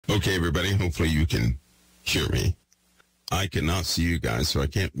Okay, everybody, hopefully you can hear me. I cannot see you guys, so I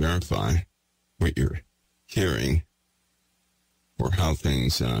can't verify what you're hearing or how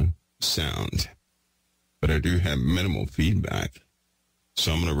things sound. But I do have minimal feedback,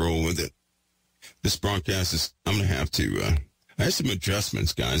 so I'm going to roll with it. This broadcast is, I'm going to have to, I had some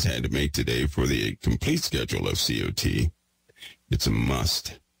adjustments, guys, I had to make today for the complete schedule of COT. It's a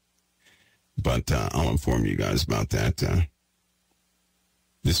must. But I'll inform you guys about that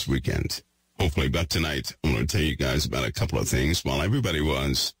this weekend, hopefully. But tonight, I'm going to tell you guys about a couple of things. While everybody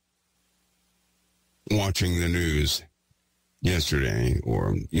was watching the news yesterday,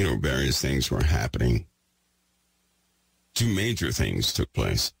 or, various things were happening, two major things took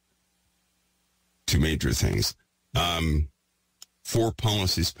place. Two major things. 4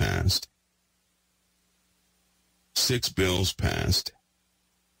 policies passed. 6 bills passed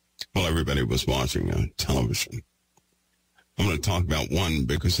while everybody was watching television. I'm going to talk about one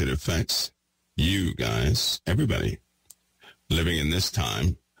because it affects you guys, everybody, living in this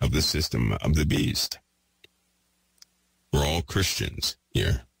time of the system of the beast. We're all Christians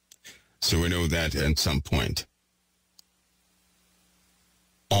here, so we know that at some point,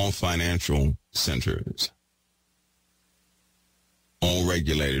 all financial centers, all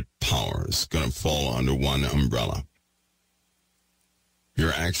regulated powers going to fall under one umbrella.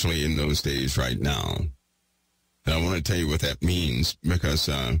 You're actually in those days right now. And I want to tell you what that means because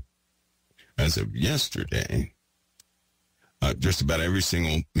as of yesterday, just about every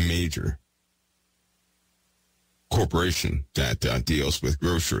single major corporation that deals with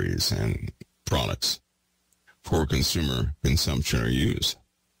groceries and products for consumer consumption or use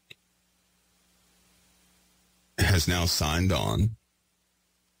has now signed on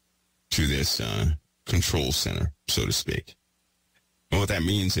to this control center, so to speak. And what that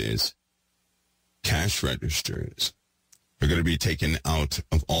means is cash registers are going to be taken out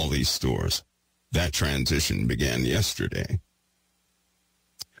of all these stores. That transition began yesterday.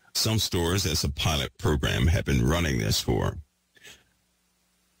 Some stores, as a pilot program, have been running this for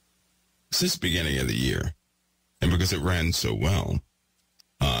since the beginning of the year. And because it ran so well,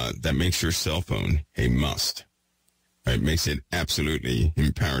 that makes your cell phone a must. It makes it absolutely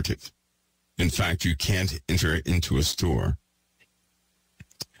imperative. In fact, you can't enter into a store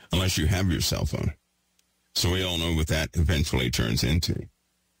unless you have your cell phone. So we all know what that eventually turns into.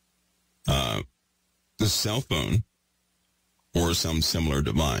 The cell phone or some similar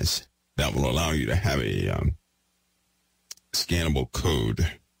device that will allow you to have a scannable code.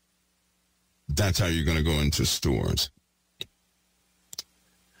 That's how you're going to go into stores.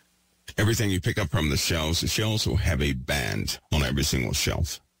 Everything you pick up from the shelves will have a band on every single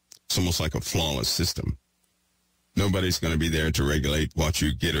shelf. It's almost like a flawless system. Nobody's going to be there to regulate what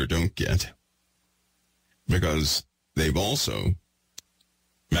you get or don't get, because they've also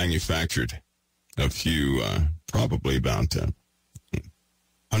manufactured a few, probably about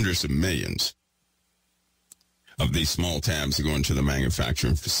hundreds of millions of these small tabs that go into the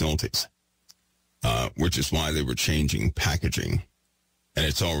manufacturing facilities, which is why they were changing packaging, and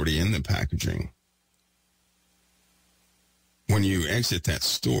it's already in the packaging. When you exit that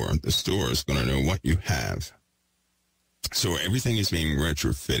store, the store is going to know what you have. So everything is being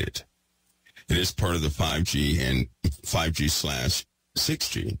retrofitted. It is part of the 5G and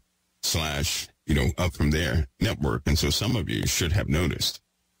 5G/6G up from there network. And so some of you should have noticed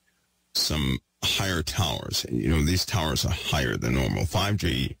some higher towers. These towers are higher than normal.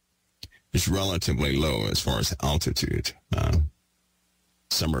 5G is relatively low as far as altitude.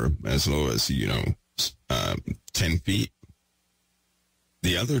 Some are as low as, 10 feet.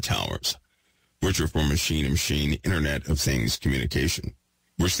 The other towers, which are for machine-to-machine Internet of Things communication,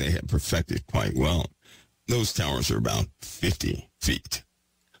 which they have perfected quite well, those towers are about 50 feet.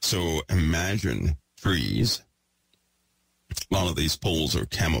 So imagine trees. A lot of these poles are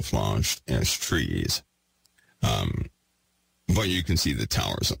camouflaged as trees, but you can see the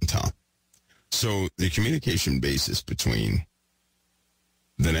towers on top. So the communication basis between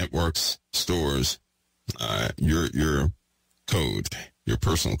the networks, stores, your code, your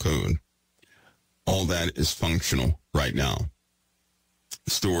personal code, all that is functional right now.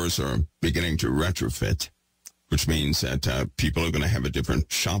 Stores are beginning to retrofit, which means that people are going to have a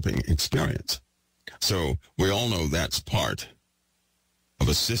different shopping experience. So we all know that's part of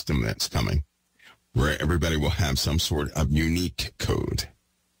a system that's coming, where everybody will have some sort of unique code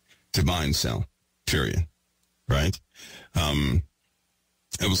to buy and sell, period, right?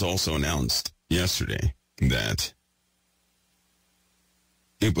 It was also announced yesterday that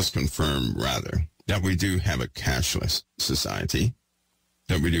it was confirmed, rather, that we do have a cashless society,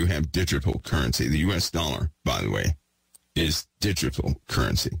 that we do have digital currency. The U.S. dollar, by the way, is digital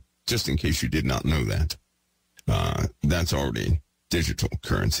currency. Just in case you did not know that. That's already digital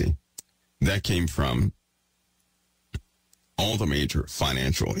currency. That came from all the major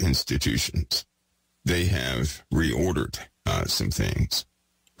financial institutions. They have reordered some things,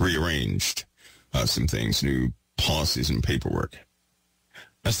 rearranged some things, new policies and paperwork.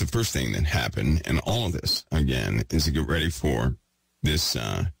 That's the first thing that happened. And all of this, again, is to get ready for this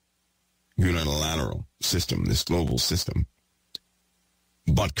unilateral system, this global system.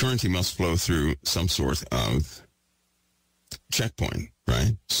 But currency must flow through some sort of checkpoint,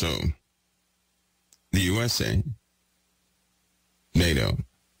 right? So the USA, NATO,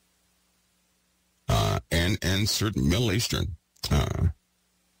 and certain Middle Eastern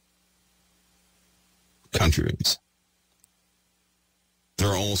countries,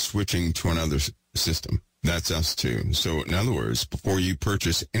 they're all switching to another system. That's us too. So in other words, before you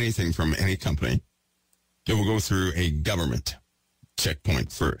purchase anything from any company, it will go through a government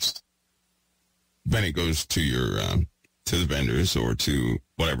checkpoint first. Then it goes to your to the vendors or to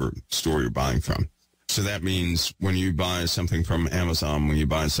whatever store you're buying from. So that means when you buy something from Amazon, when you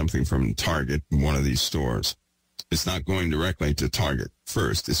buy something from Target, one of these stores, it's not going directly to Target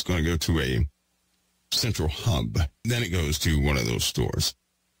first. It's going to go to a central hub. Then it goes to one of those stores.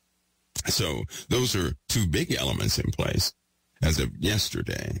 So those are two big elements in place. As of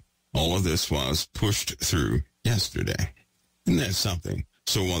yesterday, all of this was pushed through yesterday. Isn't that something?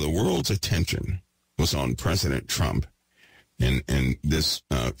 So while the world's attention was on President Trump and this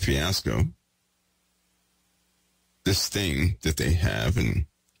fiasco, this thing that they have, and,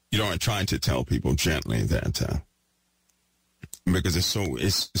 I try to tell people gently that, because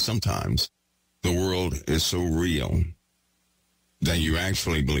sometimes the world is so real that you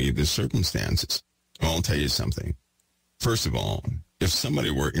actually believe the circumstances. Well, I'll tell you something. First of all, if somebody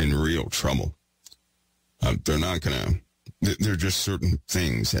were in real trouble, they're not going to, there are just certain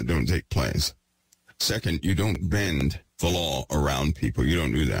things that don't take place. Second, you don't bend the law around people. You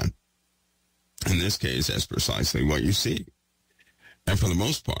don't do that. In this case, that's precisely what you see. And for the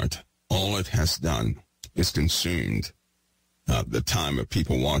most part, all it has done is consumed the time of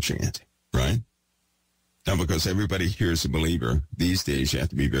people watching it, right? Now, because everybody here is a believer, these days you have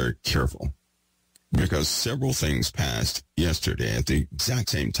to be very careful. Because several things passed yesterday at the exact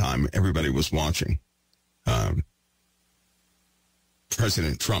same time everybody was watching.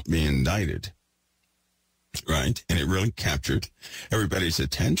 President Trump being indicted, right? And it really captured everybody's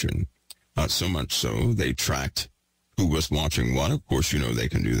attention. So much so, they tracked who was watching what. Of course, they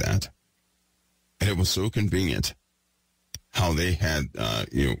can do that. And it was so convenient how they had,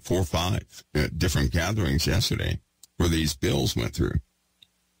 4 or 5 different gatherings yesterday where these bills went through.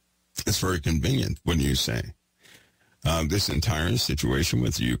 It's very convenient, wouldn't you say? This entire situation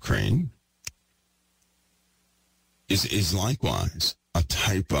with Ukraine is likewise a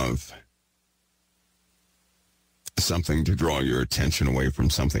type of something to draw your attention away from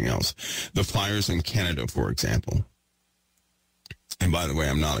something else. The fires in Canada, for example. And by the way,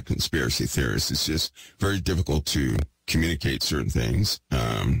 I'm not a conspiracy theorist. It's just very difficult to communicate certain things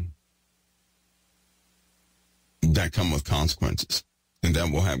that come with consequences, and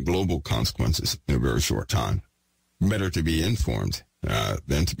that will have global consequences in a very short time. Better to be informed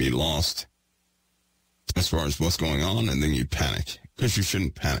than to be lost as far as what's going on, and then you panic, because you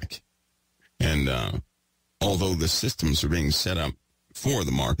shouldn't panic. And although the systems are being set up for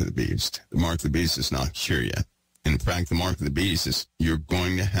the mark of the beast is not here yet. In fact, the mark of the beast is you're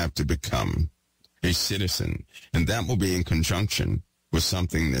going to have to become a citizen, and that will be in conjunction with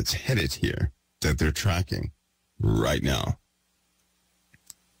something that's headed here that they're tracking right now.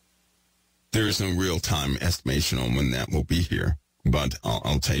 There is no real-time estimation on when that will be here, but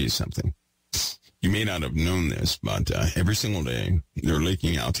I'll tell you something. You may not have known this, but every single day they're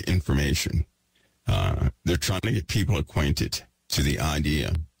leaking out information. They're trying to get people acquainted to the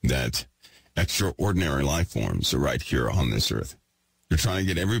idea that extraordinary life forms are right here on this earth. They're trying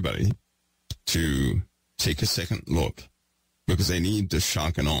to get everybody to take a second look, because they need the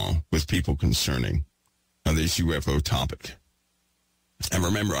shock and awe with people concerning this UFO topic. And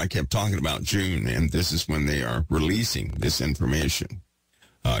remember, I kept talking about June, and this is when they are releasing this information.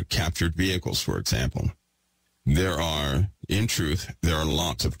 Captured vehicles, for example. In truth, there are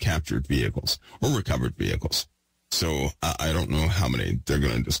lots of captured vehicles or recovered vehicles. So I don't know how many they're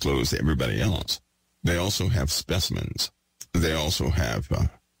going to disclose to everybody else. They also have specimens. They also have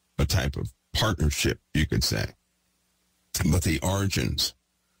a type of partnership, you could say. But the origins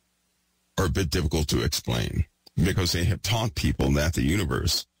are a bit difficult to explain, because they have taught people that the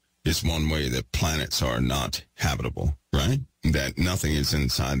universe is one way, that planets are not habitable, right? That nothing is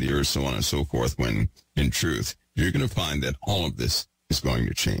inside the earth, so on and so forth, when in truth, you're going to find that all of this is going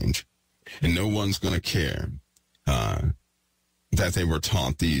to change. And no one's going to care that they were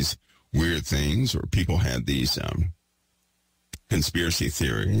taught these weird things, or people had these conspiracy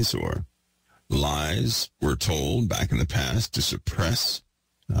theories, or lies were told back in the past to suppress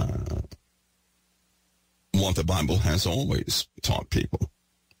what the Bible has always taught people.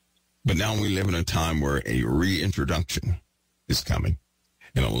 But now we live in a time where a reintroduction is coming,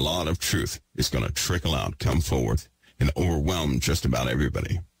 and a lot of truth is going to trickle out, come forward, and overwhelm just about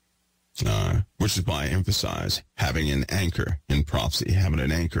everybody. Which is why I emphasize having an anchor in prophecy, having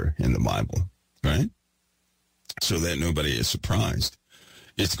an anchor in the Bible, right? So that nobody is surprised.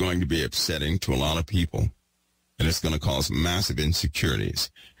 It's going to be upsetting to a lot of people, and it's going to cause massive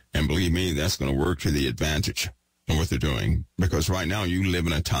insecurities. And believe me, that's going to work to the advantage of what they're doing, because right now you live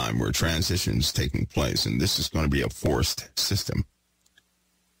in a time where transition is taking place, and this is going to be a forced system.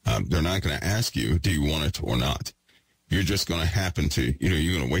 They're not going to ask you, do you want it or not? You're just going to happen to,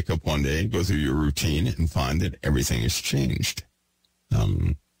 you're going to wake up one day, go through your routine, and find that everything has changed.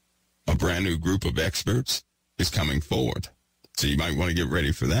 A brand new group of experts is coming forward. So you might want to get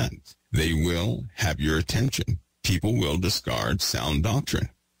ready for that. They will have your attention. People will discard sound doctrine.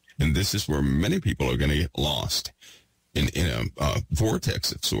 And this is where many people are going to get lost in a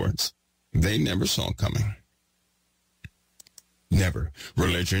vortex of sorts they never saw coming. Never.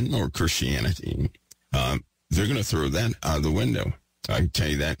 Religion or Christianity, they're going to throw that out of the window. I can tell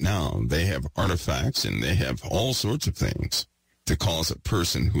you that now. They have artifacts and they have all sorts of things to cause a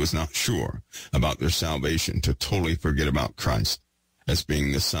person who is not sure about their salvation to totally forget about Christ as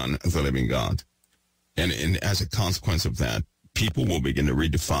being the Son of the living God. And as a consequence of that, people will begin to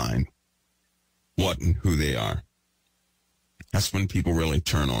redefine what and who they are. That's when people really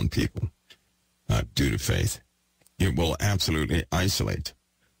turn on people due to faith. It will absolutely isolate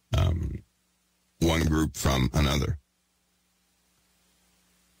one group from another.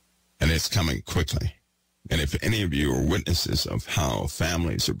 And it's coming quickly. And if any of you are witnesses of how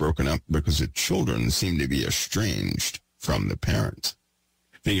families are broken up because the children seem to be estranged from the parents,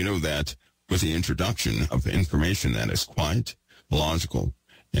 then you know that with the introduction of information that is quite logical,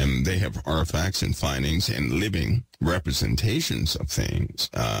 and they have artifacts and findings and living representations of things,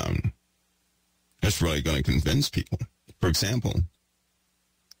 that's really going to convince people. For example,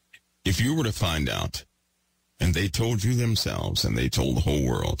 if you were to find out, and they told you themselves, and they told the whole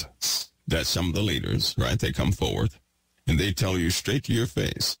world, that some of the leaders, right, they come forward, and they tell you straight to your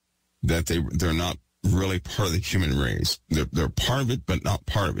face that they're not really part of the human race. They're part of it, but not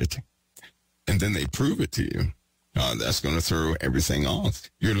part of it. And then they prove it to you. That's going to throw everything off.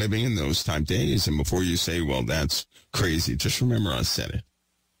 You're living in those type days, and before you say, well, that's crazy, just remember I said it.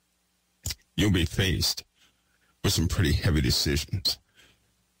 You'll be faced with some pretty heavy decisions.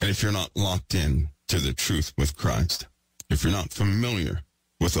 And if you're not locked in to the truth with Christ, if you're not familiar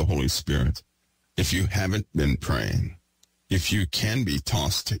with the Holy Spirit, if you haven't been praying, if you can be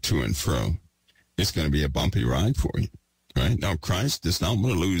tossed to and fro, it's going to be a bumpy ride for you, right? Now, Christ does not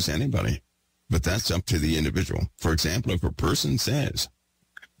want to lose anybody, but that's up to the individual. For example, if a person says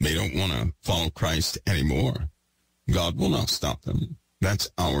they don't want to follow Christ anymore, God will not stop them.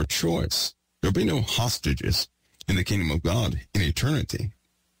 That's our choice. There'll be no hostages in the kingdom of God in eternity.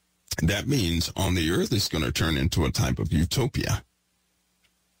 That means on the earth it's going to turn into a type of utopia.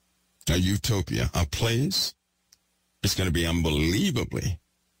 A utopia, a place, it's going to be unbelievably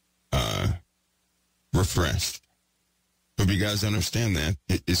refreshed. But you guys understand that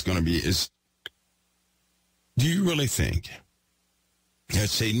it's going to be, do you really think that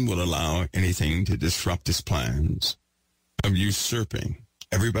Satan will allow anything to disrupt his plans of usurping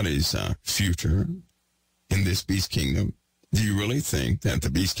everybody's future in this beast kingdom? Do you really think that the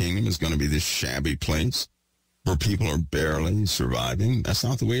beast kingdom is going to be this shabby place where people are barely surviving? That's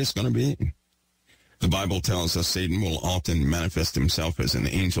not the way it's going to be. The Bible tells us Satan will often manifest himself as an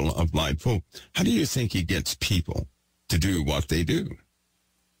angel of light. Well, how do you think he gets people to do what they do?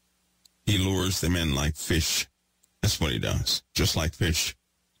 He lures them in like fish. That's what he does, just like fish.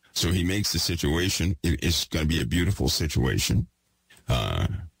 So he makes the situation, it's going to be a beautiful situation,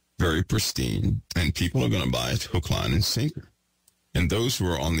 very pristine, and people are going to buy it hook, line, and sinker. And those who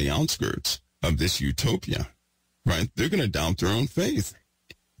are on the outskirts of this utopia, right, they're going to doubt their own faith.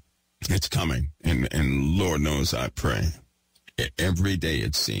 It's coming, and Lord knows I pray. Every day,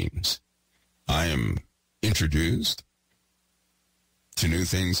 it seems, I am introduced to new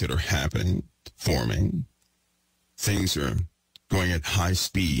things that are happening, forming. Things are going at high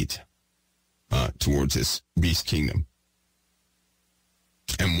speed towards this beast kingdom.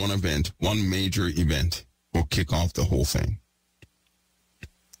 And one major event will kick off the whole thing.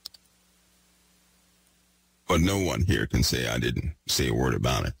 But no one here can say I didn't say a word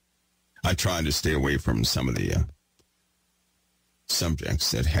about it. I tried to stay away from some of the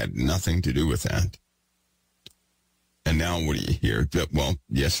subjects that had nothing to do with that. And now what do you hear? Well,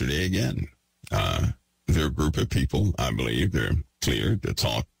 yesterday again, there are a group of people, I believe they're cleared to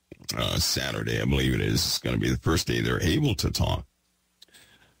talk. Saturday, I believe it is going to be the first day they're able to talk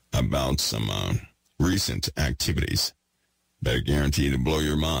about some recent activities that are guaranteed to blow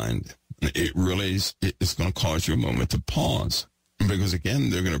your mind. It really is, it's going to cause you a moment to pause. Because again,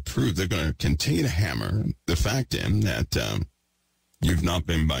 they're going to continue to hammer the fact in that you've not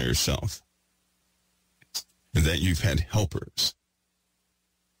been by yourself. That you've had helpers.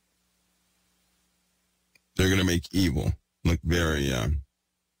 They're going to make evil look very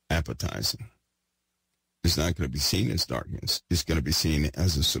appetizing. It's not going to be seen as darkness. It's going to be seen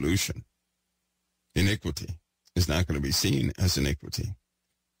as a solution. Iniquity is not going to be seen as iniquity.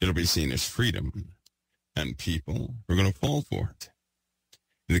 It'll be seen as freedom, and people are going to fall for it.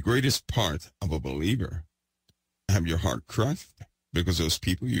 The greatest part of a believer, have your heart crushed because those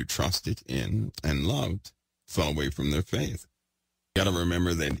people you trusted in and loved fell away from their faith. You got to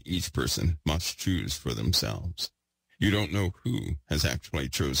remember that each person must choose for themselves. You don't know who has actually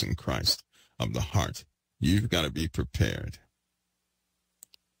chosen Christ of the heart. You've got to be prepared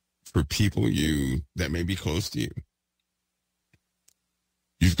for people that may be close to you.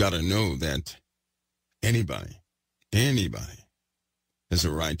 You've got to know that anybody has a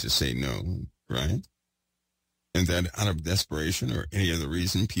right to say no, right? And that out of desperation or any other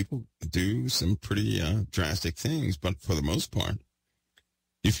reason, people do some pretty drastic things. But for the most part,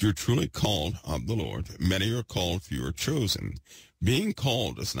 if you're truly called of the Lord, many are called, few are chosen. Being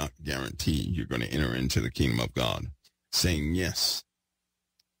called does not guarantee you're going to enter into the kingdom of God. Saying yes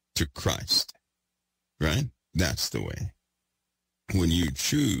to Christ, right? That's the way. When you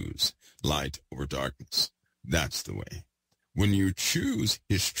choose light over darkness, that's the way. When you choose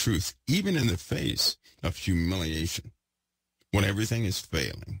his truth, even in the face of humiliation, when everything is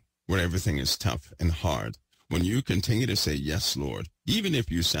failing, when everything is tough and hard, when you continue to say, yes, Lord, even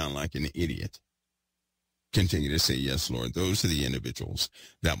if you sound like an idiot, continue to say, yes, Lord, those are the individuals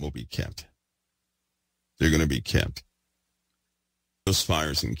that will be kept. They're going to be kept. Those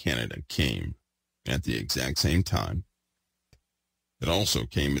fires in Canada came at the exact same time. It also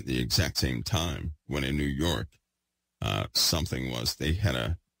came at the exact same time when in New York, they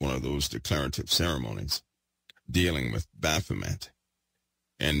had one of those declarative ceremonies dealing with Baphomet.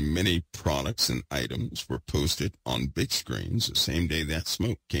 And many products and items were posted on big screens the same day that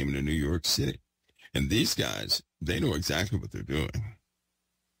smoke came into New York City. And these guys, they know exactly what they're doing.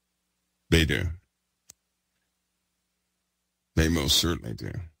 They do. They most certainly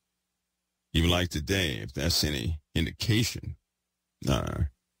do. Even like today, if that's any indication, that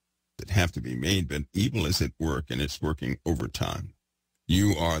have to be made, but evil is at work and it's working overtime.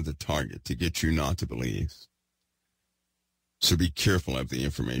 You are the target to get you not to believe. So be careful of the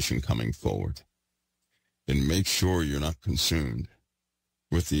information coming forward and make sure you're not consumed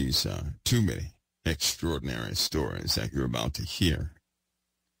with these too many extraordinary stories that you're about to hear.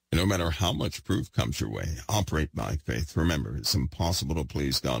 And no matter how much proof comes your way, operate by faith. Remember, it's impossible to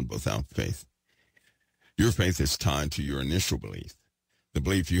please God without faith. Your faith is tied to your initial belief, the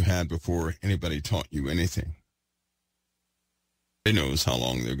belief you had before anybody taught you anything. They knows how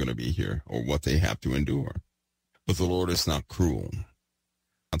long they're going to be here or what they have to endure. But the Lord is not cruel.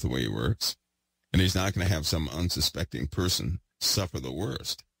 Not the way he works. And he's not going to have some unsuspecting person suffer the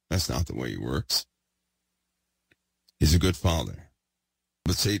worst. That's not the way he works. He's a good father.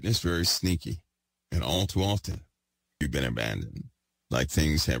 But Satan is very sneaky. And all too often, you've been abandoned. Like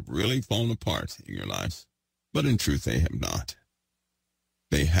things have really fallen apart in your life. But in truth, they have not.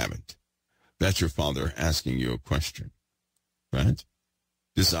 They haven't. That's your father asking you a question. Right?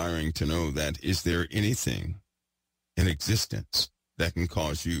 Desiring to know that, is there anything in existence that can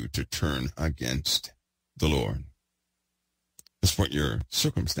cause you to turn against the Lord? That's what your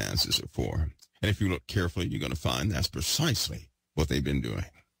circumstances are for. And if you look carefully, you're going to find that's precisely what they've been doing.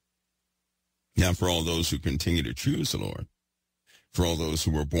 Now, for all those who continue to choose the Lord, for all those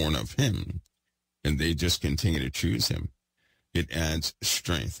who were born of him, and they just continue to choose him, it adds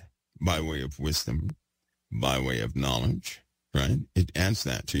strength by way of wisdom, by way of knowledge, right? It adds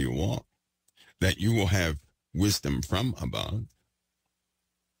that to your walk, that you will have wisdom from above,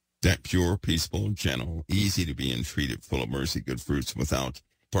 that pure, peaceful, gentle, easy to be entreated, full of mercy, good fruits, without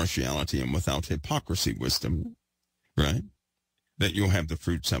partiality and without hypocrisy wisdom, right? That you'll have the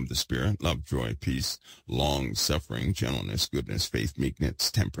fruits of the Spirit, love, joy, peace, long-suffering, gentleness, goodness, faith, meekness,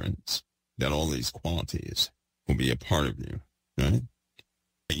 temperance, that all these qualities will be a part of you, right?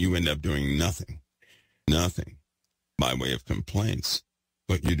 That you end up doing nothing nothing by way of complaints,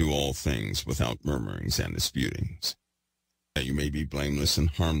 but you do all things without murmurings and disputings, that you may be blameless and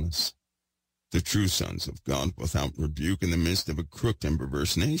harmless, the true sons of God without rebuke in the midst of a crooked and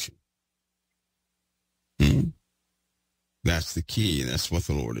perverse nation. That's the key. That's what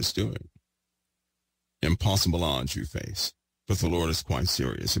the Lord is doing. Impossible odds you face, but the Lord is quite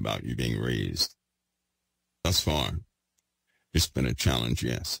serious about you being raised. Thus far, it's been a challenge,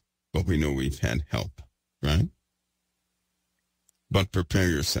 yes, but we know we've had help, right? But prepare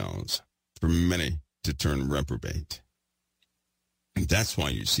yourselves for many to turn reprobate. And that's why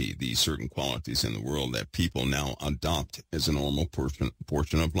you see these certain qualities in the world that people now adopt as a normal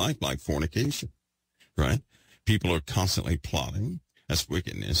portion of life, like fornication, right? People are constantly plotting. That's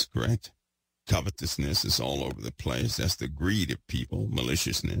wickedness, correct? Covetousness is all over the place. That's the greed of people,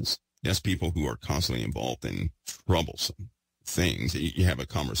 maliciousness. That's people who are constantly involved in troublesome things. You have a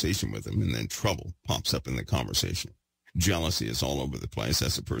conversation with them, and then trouble pops up in the conversation. Jealousy is all over the place.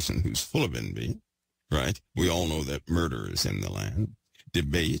 That's a person who's full of envy, right? We all know that murder is in the land.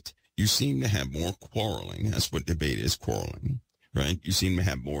 Debate, you seem to have more quarreling. That's what debate is, quarreling, right? You seem to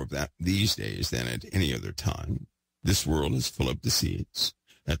have more of that these days than at any other time. This world is full of deceits.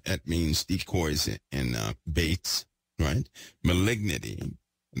 That means decoys and baits, right? Malignity,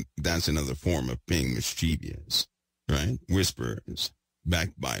 that's another form of being mischievous, right? Whisperers,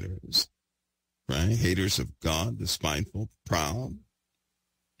 backbiters, right? Haters of God, despiteful, proud.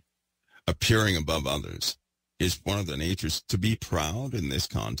 Appearing above others is one of the natures. To be proud in this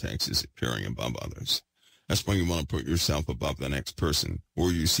context is appearing above others. That's when you want to put yourself above the next person,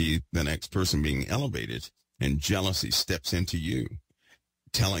 or you see the next person being elevated, and jealousy steps into you,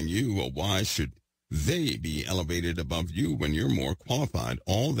 telling you, well, why should they be elevated above you when you're more qualified?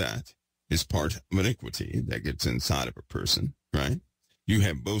 All that is part of iniquity that gets inside of a person, right? You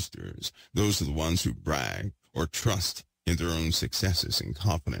have boasters. Those are the ones who brag or trust in their own successes and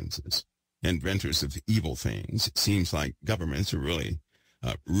confidences. Inventors of evil things. It seems like governments are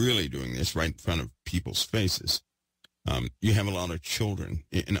really doing this right in front of people's faces. You have a lot of children,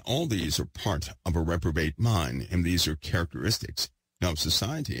 and all these are part of a reprobate mind, and these are characteristics of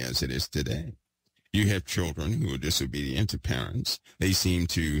society as it is today. You have children who are disobedient to parents. They seem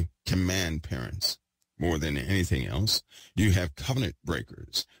to command parents more than anything else. You have covenant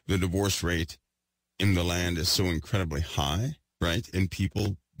breakers. The divorce rate in the land is so incredibly high, right? And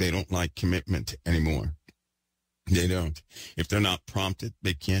people, they don't like commitment anymore. They don't. If they're not prompted,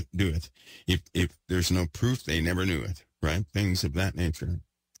 they can't do it. If there's no proof, they never knew it, right? Things of that nature.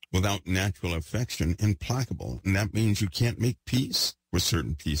 Without natural affection, implacable. And that means you can't make peace with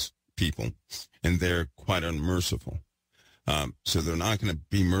certain people, and they're quite unmerciful. So they're not going to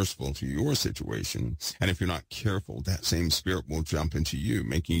be merciful to your situation. And if you're not careful, that same spirit will jump into you,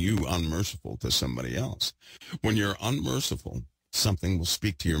 making you unmerciful to somebody else. When you're unmerciful, something will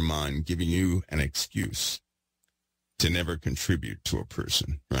speak to your mind, giving you an excuse to never contribute to a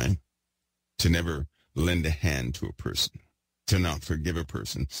person, right? To never lend a hand to a person, to not forgive a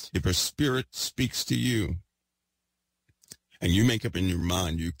person. If a spirit speaks to you and you make up in your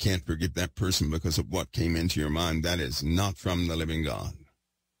mind you can't forgive that person because of what came into your mind, that is not from the living God.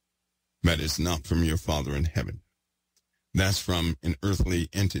 That is not from your Father in heaven. That's from an earthly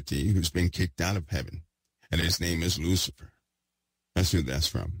entity who's been kicked out of heaven, and his name is Lucifer. That's who that's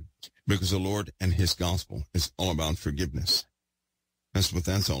from. Because the Lord and his gospel is all about forgiveness. That's what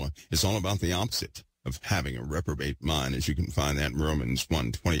that's all about. It's all about the opposite of having a reprobate mind, as you can find that in Romans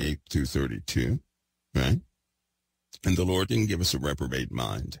 1:28-32, right? And the Lord didn't give us a reprobate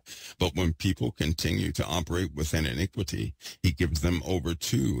mind. But when people continue to operate within iniquity, he gives them over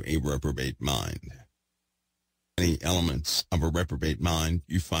to a reprobate mind. Any elements of a reprobate mind,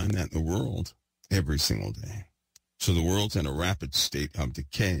 you find that in the world every single day. So the world's in a rapid state of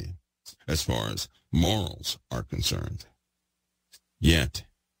decay as far as morals are concerned. Yet,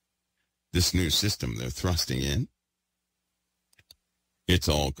 this new system they're thrusting in, it's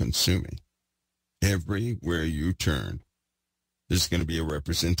all consuming. Everywhere you turn, there's going to be a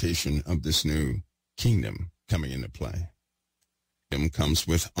representation of this new kingdom coming into play. It comes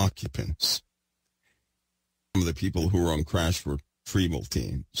with occupants. Some of the people who are on crash retrieval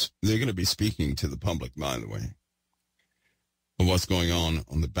teams, they're going to be speaking to the public, by the way, of what's going on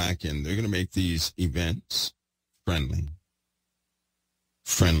the back end. They're going to make these events friendly.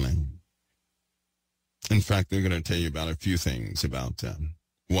 In fact, they're going to tell you about a few things about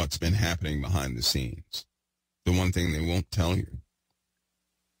what's been happening behind the scenes. The one thing they won't tell you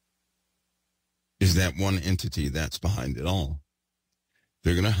is that one entity that's behind it all.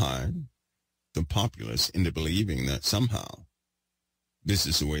 They're going to hide the populace into believing that somehow this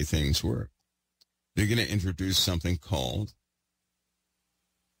is the way things work. They're going to introduce something called,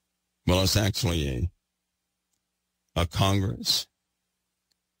 well, it's actually a Congress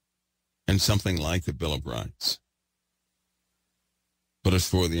and something like the Bill of Rights. But it's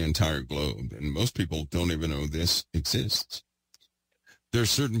for the entire globe, and most people don't even know this exists. There are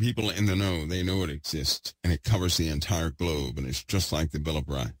certain people in the know, they know it exists, and it covers the entire globe, and it's just like the Bill of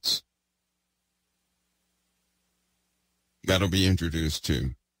Rights. That'll be introduced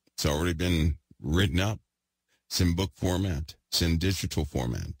too. It's already been written up. It's in book format. It's in digital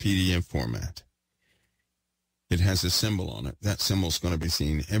format, PDF format. It has a symbol on it. That symbol's going to be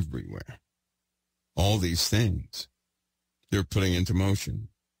seen everywhere. All these things they're putting into motion,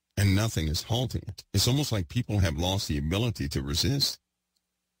 and nothing is halting it. It's almost like people have lost the ability to resist.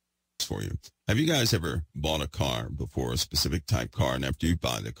 For you, have you guys ever bought a car before, a specific type car, and after you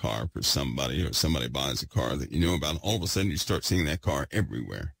buy the car for somebody, or somebody buys a car that you know about, all of a sudden you start seeing that car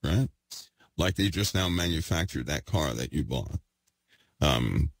everywhere, right? Like they just now manufactured that car that you bought.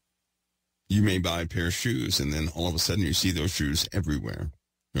 You may buy a pair of shoes, and then all of a sudden you see those shoes everywhere,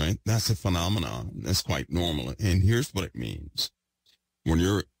 right? That's a phenomenon. That's quite normal. And here's what it means. When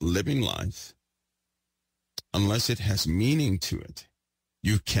you're living life, unless it has meaning to it,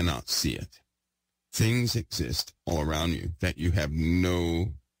 you cannot see it. Things exist all around you that you have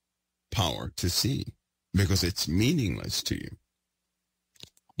no power to see because it's meaningless to you.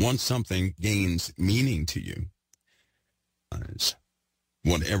 Once something gains meaning to you,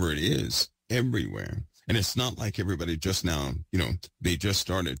 whatever it is, everywhere. And it's not like everybody just now, they just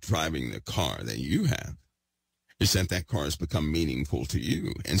started driving the car that you have. It's that that car has become meaningful to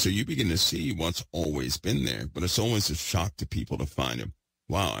you. And so you begin to see what's always been there. But it's always a shock to people to find it.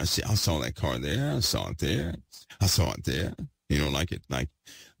 Wow, I saw that car there. I saw it there. I saw it there. Like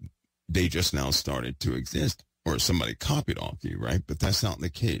they just now started to exist, or somebody copied off you, right? But that's not the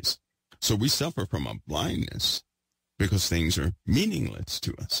case. So we suffer from a blindness because things are meaningless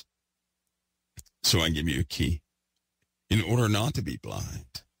to us. So I give you a key. In order not to be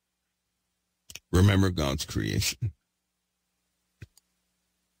blind, remember God's creation.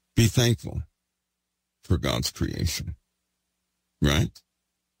 Be thankful for God's creation, right?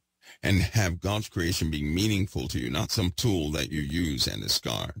 And have God's creation be meaningful to you, not some tool that you use and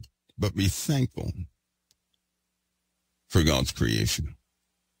discard, but be thankful for God's creation.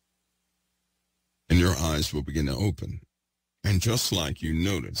 And your eyes will begin to open. And just like you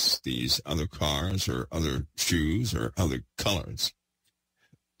notice these other cars or other shoes or other colors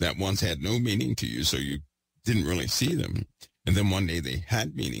that once had no meaning to you, so you didn't really see them, and then one day they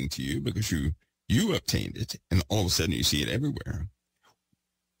had meaning to you because you obtained it, and all of a sudden you see it everywhere.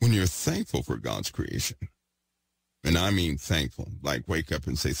 When you're thankful for God's creation, and I mean thankful, like wake up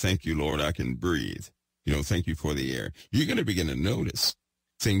and say, thank you, Lord, I can breathe. Thank you for the air. You're going to begin to notice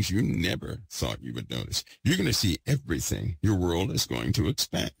things you never thought you would notice. You're going to see everything. Your world is going to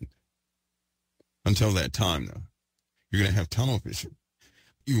expand. Until that time, though, you're going to have tunnel vision.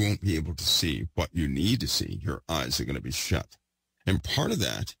 You won't be able to see what you need to see. Your eyes are going to be shut. And part of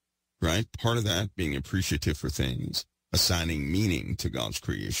that, right, part of that being appreciative for things, assigning meaning to God's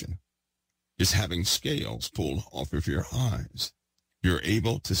creation, is having scales pulled off of your eyes. You're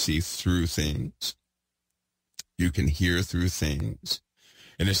able to see through things. You can hear through things.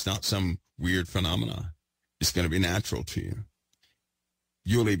 And it's not some weird phenomena. It's going to be natural to you.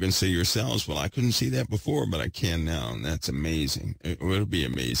 You'll even say yourselves, well, I couldn't see that before, but I can now. And that's amazing. It'll be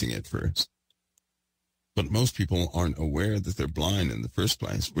amazing at first. But most people aren't aware that they're blind in the first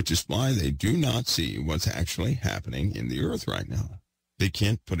place, which is why they do not see what's actually happening in the earth right now. They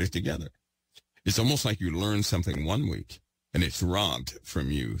can't put it together. It's almost like you learn something one week and it's robbed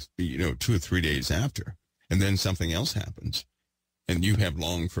from you, 2 or 3 days after. And then something else happens. And you have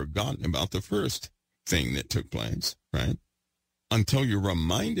long forgotten about the first thing that took place, right? Until you're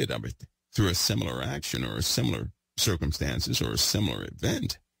reminded of it through a similar action or a similar circumstances or a similar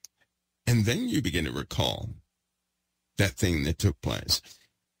event. And then you begin to recall that thing that took place.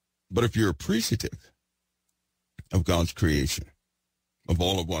 But if you're appreciative of God's creation, of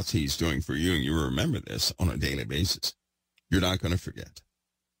all of what he's doing for you, and you remember this on a daily basis, you're not going to forget.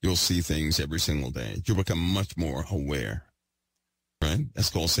 You'll see things every single day. You'll become much more aware, right?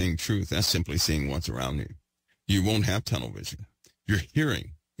 That's called seeing truth. That's simply seeing what's around you. You won't have tunnel vision. Your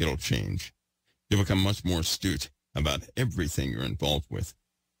hearing, it'll change. You'll become much more astute about everything you're involved with.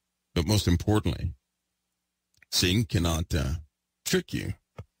 But most importantly, Satan cannot trick you,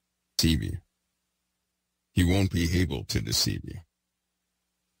 deceive you. He won't be able to deceive you.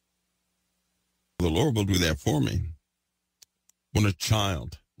 The Lord will do that for me. When a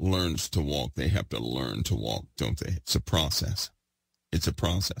child learns to walk, they have to learn to walk, don't they? It's a process. It's a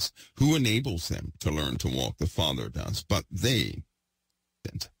process. Who enables them to learn to walk? The Father does. But they,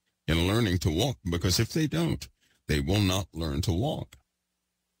 in learning to walk, because if they don't, they will not learn to walk.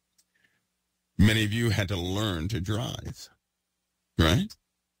 Many of you had to learn to drive, right?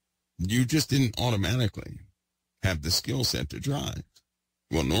 You just didn't automatically have the skill set to drive.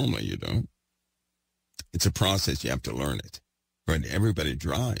 Well, normally you don't. It's a process. You have to learn it, right? Everybody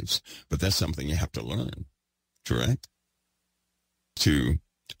drives, but that's something you have to learn, correct? To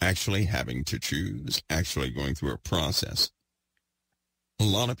actually having to choose, actually going through a process. A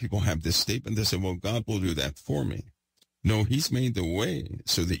lot of people have this statement. They say, well, God will do that for me. No, he's made the way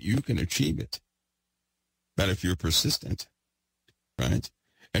so that you can achieve it. But if you're persistent, right,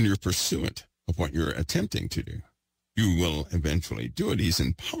 and you're pursuant of what you're attempting to do, you will eventually do it. He's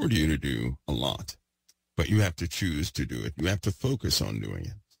empowered you to do a lot, but you have to choose to do it. You have to focus on doing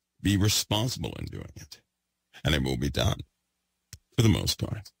it. Be responsible in doing it, and it will be done. For the most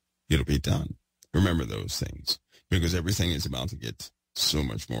part, it'll be done. Remember those things, because everything is about to get so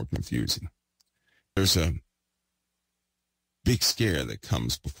much more confusing. There's a big scare that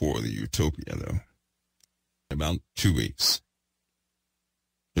comes before the Utopia, though. About 2 weeks,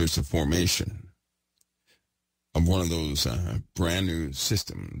 there's a formation of one of those brand new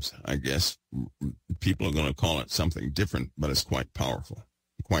systems. I guess people are going to call it something different, but it's quite powerful,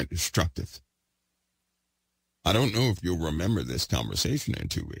 quite destructive. I don't know if you'll remember this conversation in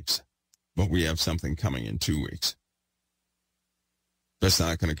 2 weeks, but we have something coming in 2 weeks. That's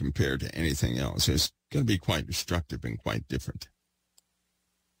not going to compare to anything else. It's going to be quite destructive and quite different.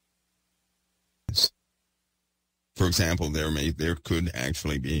 For example, there could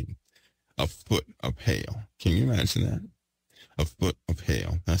actually be a foot of hail. Can you imagine that? A foot of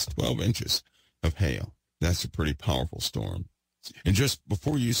hail. That's 12 inches of hail. That's a pretty powerful storm. And just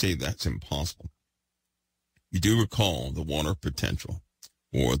before you say that's impossible, you do recall the water potential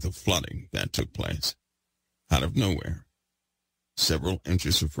or the flooding that took place out of nowhere. Several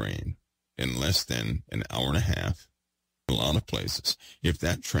inches of rain in less than an hour and a half. A lot of places. If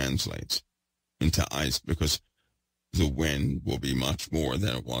that translates into ice, because the wind will be much more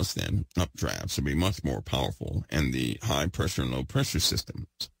than it was then. Updrafts will be much more powerful. And the high pressure and low pressure systems,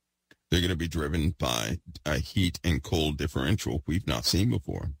 they're going to be driven by a heat and cold differential we've not seen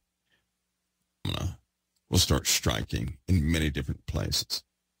before. Will start striking in many different places.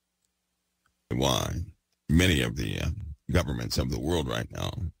 Why? Many of the governments of the world right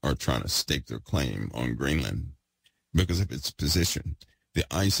now are trying to stake their claim on Greenland because of its position. The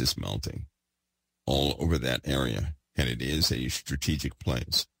ice is melting all over that area. And it is a strategic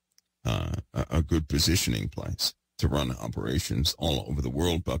place, a good positioning place to run operations all over the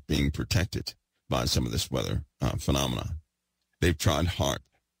world, but being protected by some of this weather phenomena. They've tried hard.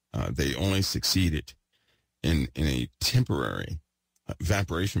 They only succeeded in a temporary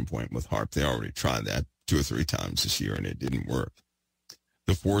evaporation point with HARP. They already tried that 2 or 3 times this year, and it didn't work.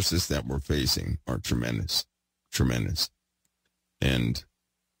 The forces that we're facing are tremendous, tremendous. And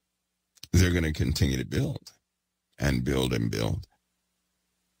they're going to continue to build. And build and build.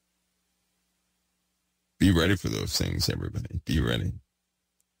 Be ready for those things, everybody. Be ready.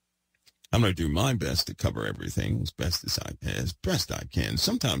 I'm going to do my best to cover everything as best I can.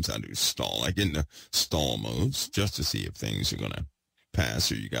 Sometimes I do stall. I get into stall modes just to see if things are going to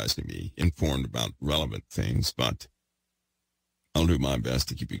pass or you guys can be informed about relevant things. But I'll do my best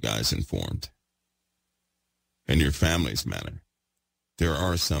to keep you guys informed. In your family's manner, there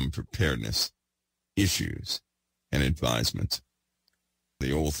are some preparedness issues and advisements,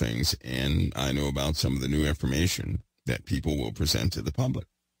 the old things, and I know about some of the new information that people will present to the public.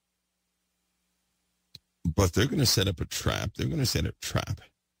 But they're going to set up a trap. They're going to set a trap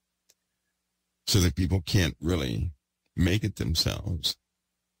so that people can't really make it themselves,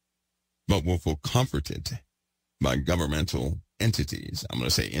 but will feel comforted by governmental entities. I'm going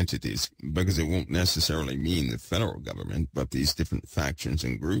to say entities because it won't necessarily mean the federal government, but these different factions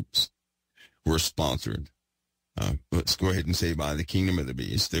and groups who are sponsored. Let's go ahead and say by the kingdom of the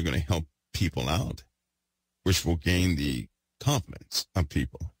beast. They're going to help people out, which will gain the confidence of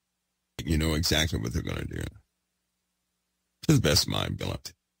people. You know exactly what they're going to do. To the best of my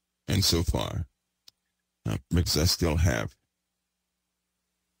ability. And so far, because I still have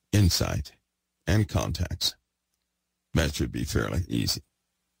insight and contacts, that should be fairly easy.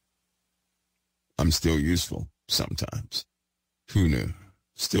 I'm still useful sometimes. Who knew?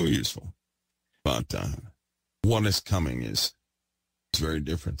 Still useful. But what is coming is very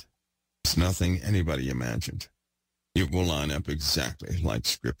different. It's nothing anybody imagined. It will line up exactly like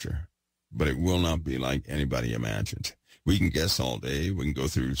Scripture, but it will not be like anybody imagined. We can guess all day. We can go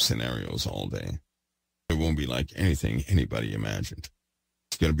through scenarios all day. It won't be like anything anybody imagined.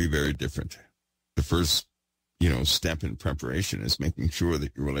 going to be very different. The first, step in preparation is making sure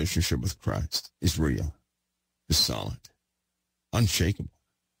that your relationship with Christ is real, is solid, unshakable.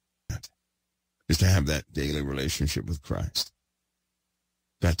 Is to have that daily relationship with Christ.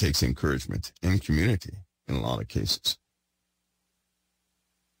 That takes encouragement in community in a lot of cases.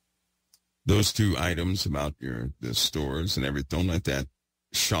 Those two items about the stores and everything, don't let that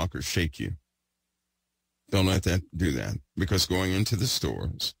shock or shake you. Don't let that do that. Because going into the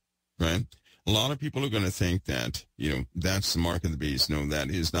stores, right, a lot of people are going to think that, that's the mark of the beast. No, that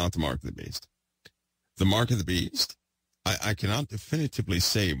is not the mark of the beast. The mark of the beast, I cannot definitively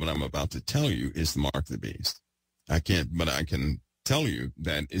say what I'm about to tell you is the mark of the beast. I can't, but I can tell you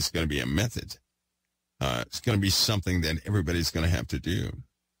that it's going to be a method. It's going to be something that everybody's going to have to do.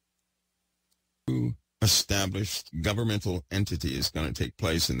 Established governmental entity is going to take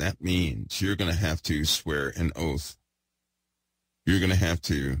place, and that means you're going to have to swear an oath. You're going to have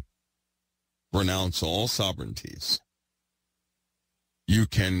to renounce all sovereignties. You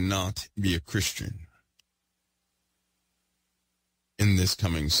cannot be a Christian in this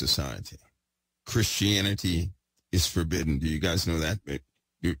coming society. Christianity is forbidden. Do you guys know that?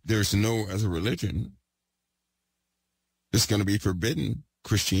 There's no other religion that's going to be forbidden.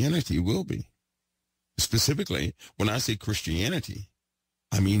 Christianity will be. Specifically, when I say Christianity,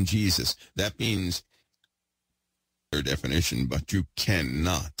 I mean Jesus. That means their definition, but you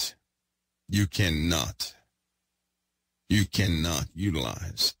cannot utilize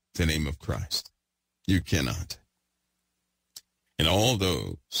the name of Christ. You cannot. And all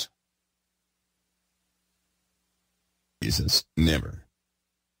those, Jesus, never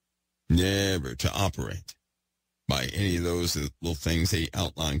to operate by any of those little things they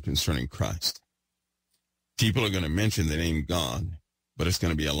outline concerning Christ. People are going to mention the name God, but it's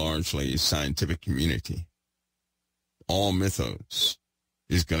going to be a largely scientific community. All mythos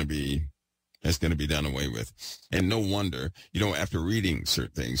is going to be done away with. And no wonder, after reading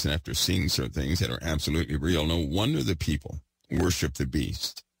certain things and after seeing certain things that are absolutely real, no wonder the people worship the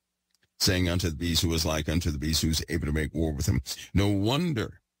beast, saying unto the beast who is like unto the beast who's able to make war with him. No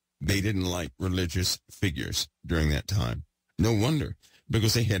wonder they didn't like religious figures during that time. No wonder,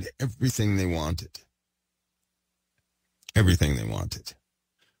 because they had everything they wanted. Everything they wanted.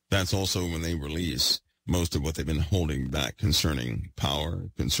 That's also when they release most of what they've been holding back concerning power,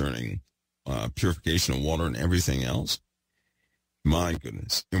 concerning purification of water and everything else. My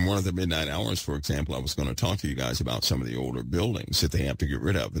goodness. In one of the midnight hours, for example, I was going to talk to you guys about some of the older buildings that they have to get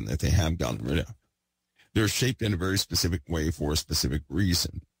rid of and that they have gotten rid of. They're shaped in a very specific way for a specific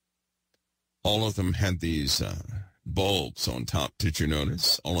reason. All of them had these bulbs on top. Did you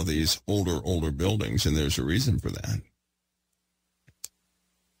notice? All of these older buildings, and there's a reason for that.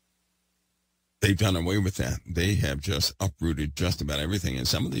 They've done away with that. They have just uprooted just about everything. And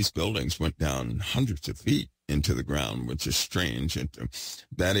some of these buildings went down hundreds of feet into the ground, which is strange. And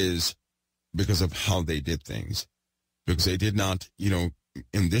that is because of how they did things. Because they did not,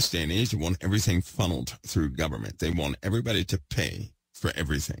 in this day and age, they want everything funneled through government. They want everybody to pay for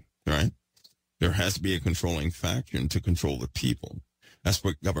everything, right? There has to be a controlling faction to control the people. That's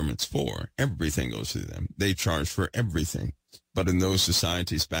what government's for. Everything goes through them. They charge for everything. But in those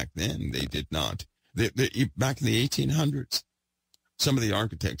societies back then, they did not. Back in the 1800s, some of the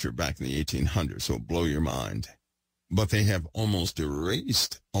architecture back in the 1800s will blow your mind. But they have almost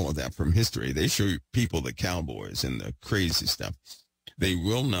erased all of that from history. They show people the cowboys and the crazy stuff. They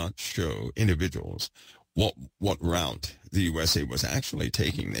will not show individuals what route the USA was actually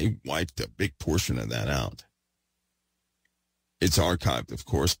taking. They wiped a big portion of that out. It's archived, of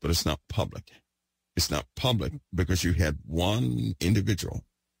course, but it's not public. It's not public because you had one individual,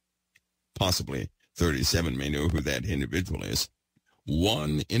 possibly 37 may know who that individual is,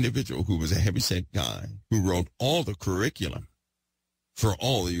 one individual who was a heavyset guy who wrote all the curriculum for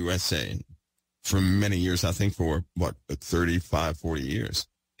all the USA for many years, I think for, 35, 40 years.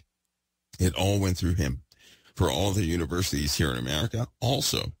 It all went through him. For all the universities here in America,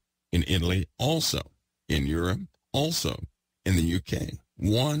 also in Italy, also in Europe, also in the UK.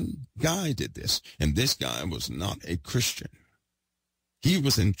 One guy did this, and this guy was not a Christian. He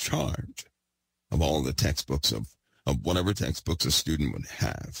was in charge of all the textbooks, of whatever textbooks a student would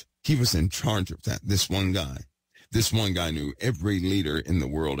have. He was in charge of that, this one guy. This one guy knew every leader in the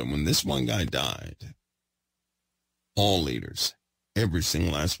world, and when this one guy died, all leaders, every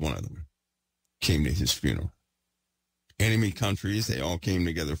single last one of them, came to his funeral. Enemy countries, they all came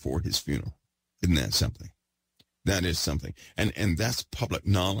together for his funeral. Isn't that something? That is something. And that's public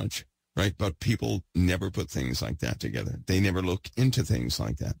knowledge. right? But people never put things like that together. They never look into things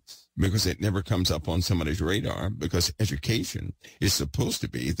like that because it never comes up on somebody's radar, because education is supposed to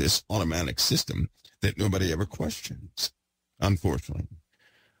be this automatic system that nobody ever questions. Unfortunately,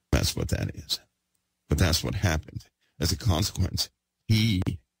 that's what that is. But that's what happened. As a consequence,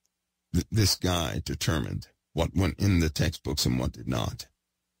 this guy determined what went in the textbooks and what did not.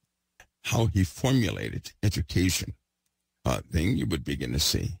 How he formulated education, then you would begin to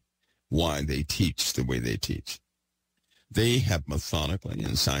see why they teach the way they teach. They have methodically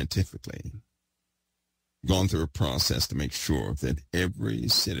and scientifically gone through a process to make sure that every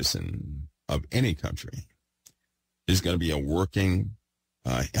citizen of any country is going to be a working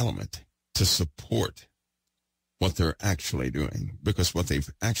element to support what they're actually doing, because what they've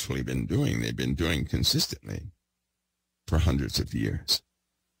actually been doing, they've been doing consistently for hundreds of years.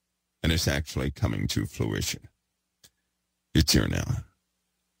 And it's actually coming to fruition. It's here now.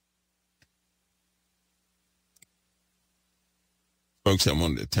 Folks, I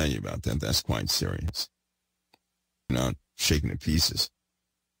wanted to tell you about that. That's quite serious. You're not shaken to pieces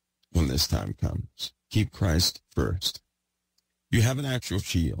when this time comes. Keep Christ first. You have an actual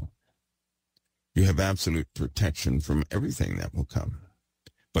shield. You have absolute protection from everything that will come.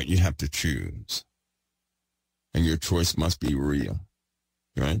 But you have to choose. And your choice must be real.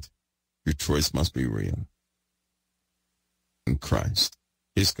 Right? Your choice must be real. In Christ,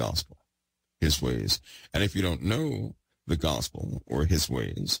 his gospel, his ways. And if you don't know the gospel or his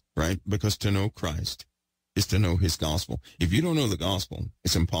ways, right? Because to know Christ is to know his gospel. If you don't know the gospel,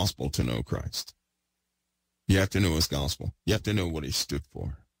 it's impossible to know Christ. You have to know his gospel. You have to know what he stood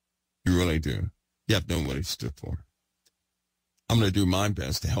for. You really do. You have to know what he stood for. I'm going to do my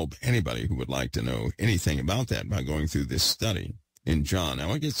best to help anybody who would like to know anything about that by going through this study in John.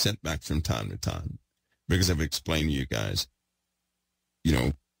 Now, I get sent back from time to time because I've explained to you guys,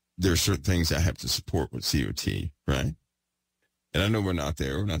 there are certain things I have to support with COT, right? And I know we're not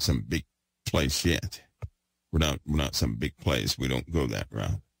there. We're not some big place yet. We're not some big place. We don't go that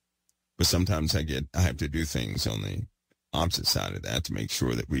route. But sometimes I have to do things on the opposite side of that to make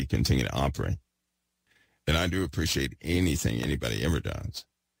sure that we continue to operate. And I do appreciate anything anybody ever does.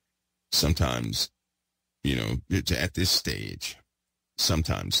 Sometimes, at this stage,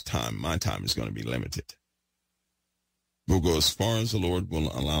 sometimes my time is going to be limited. We'll go as far as the Lord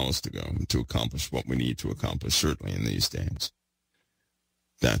will allow us to go to accomplish what we need to accomplish, certainly in these days.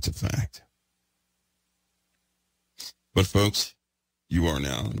 That's a fact. But folks, you are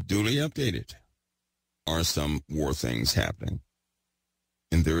now duly updated. Are some war things happening?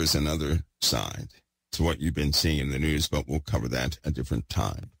 And there is another side to what you've been seeing in the news, but we'll cover that a different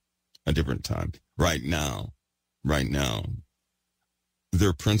time. Right now, there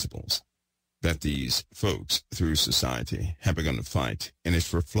are principles that these folks through society have begun to fight, and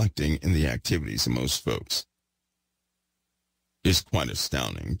it's reflecting in the activities of most folks. It's quite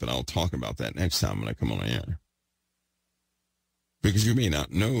astounding, but I'll talk about that next time when I come on air. Because you may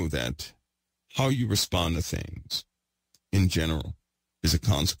not know that how you respond to things in general is a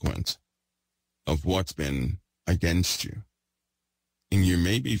consequence of what's been against you. And you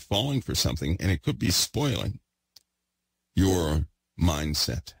may be falling for something, and it could be spoiling your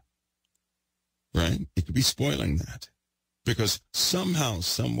mindset. Right? It could be spoiling that. Because somehow,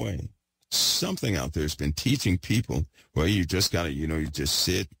 some way, something out there has been teaching people, well, you just got to, you just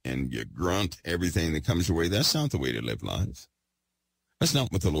sit and you grunt everything that comes your way. That's not the way to live life. That's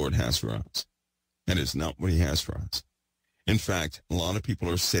not what the Lord has for us. That is not what he has for us. In fact, a lot of people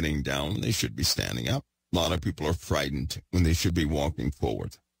are sitting down when they should be standing up. A lot of people are frightened when they should be walking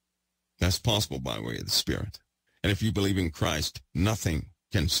forward. That's possible by way of the Spirit. And if you believe in Christ, nothing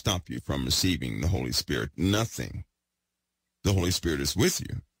can stop you from receiving the Holy Spirit. Nothing. The Holy Spirit is with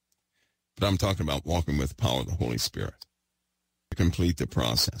you. But I'm talking about walking with the power of the Holy Spirit to complete the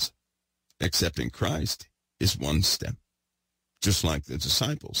process. Accepting Christ is one step. Just like the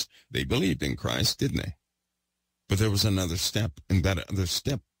disciples. They believed in Christ, didn't they? But there was another step, and that other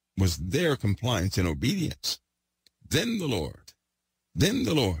step was their compliance and obedience. Then the Lord,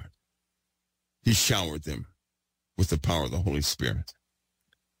 he showered them with the power of the Holy Spirit.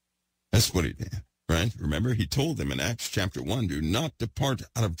 That's what he did, right? Remember, he told them in Acts chapter 1, do not depart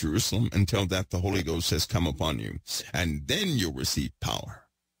out of Jerusalem until that the Holy Ghost has come upon you, and then you'll receive power.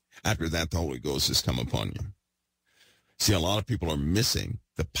 After that, the Holy Ghost has come upon you. See, a lot of people are missing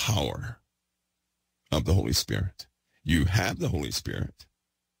the power of the Holy Spirit. You have the Holy Spirit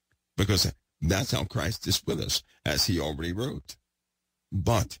because that's how Christ is with us, as he already wrote.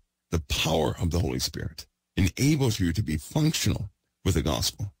 But the power of the Holy Spirit enables you to be functional with the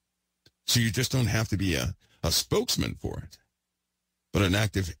gospel. So you just don't have to be a spokesman for it. but an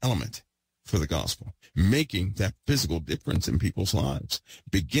active element for the gospel, making that physical difference in people's lives,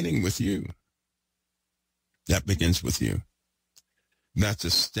 beginning with you. That begins with you. That's a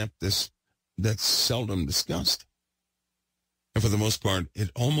step that's seldom discussed. And for the most part, it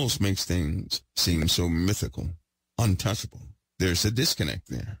almost makes things seem so mythical, untouchable. There's a disconnect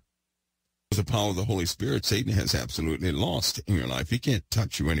there. With the power of the Holy Spirit, Satan has absolutely lost in your life. He can't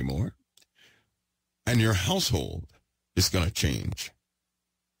touch you anymore. And your household is going to change.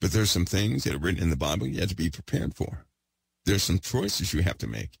 But there's some things that are written in the Bible you have to be prepared for. There's some choices you have to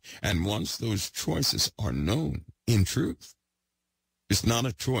make. And once those choices are known in truth, it's not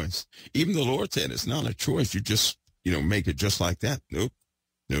a choice. Even the Lord said it's not a choice. You just, make it just like that. Nope.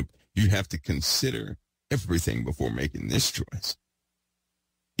 You have to consider everything before making this choice.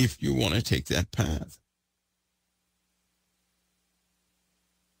 If you want to take that path,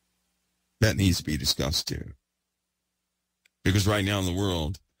 that needs to be discussed too. Because right now in the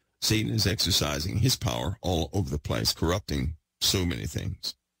world, Satan is exercising his power all over the place, corrupting so many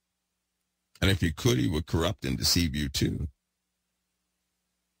things. And if he could, he would corrupt and deceive you too.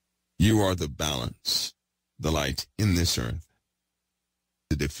 You are the balance, the light in this earth,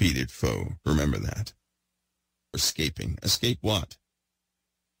 the defeated foe. Remember that. Escaping. Escape what?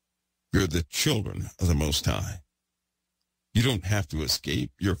 You're the children of the Most High. You don't have to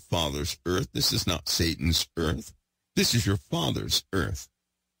escape your Father's earth. This is not Satan's earth. This is your Father's earth.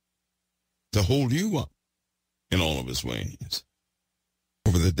 To hold you up in all of his ways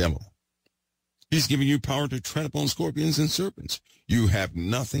over the devil. He's giving you power to tread upon scorpions and serpents. You have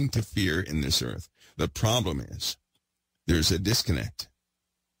nothing to fear in this earth. The problem is there's a disconnect.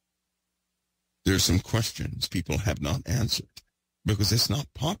 There's some questions people have not answered because it's not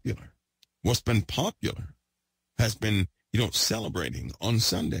popular. What's been popular has been, celebrating on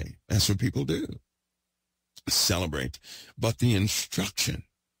Sunday. That's what people do. Celebrate. But the instruction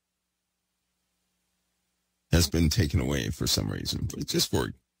has been taken away for some reason. Just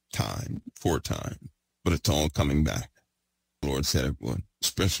for time. But it's all coming back. The Lord said it would,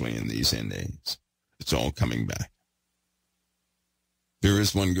 especially in these end days. It's all coming back. There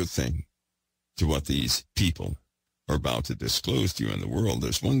is one good thing to what these people are about to disclose to you in the world.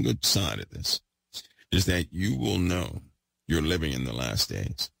 There's one good side of this, is that you will know you're living in the last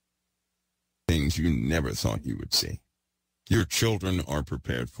days. Things you never thought you would see. Your children are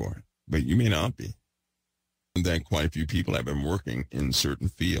prepared for it, but you may not be. And that quite a few people have been working in certain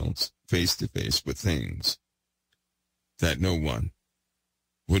fields, face to face with things that no one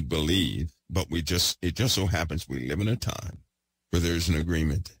would believe, but it just so happens we live in a time where there's an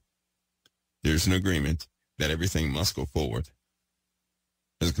agreement. There's an agreement that everything must go forward.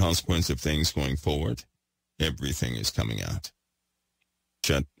 As a consequence of things going forward, everything is coming out.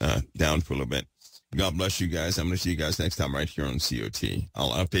 Shut down for a little bit. God bless you guys. I'm going to see you guys next time right here on COT.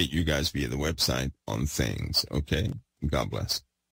 I'll update you guys via the website on things, okay? God bless.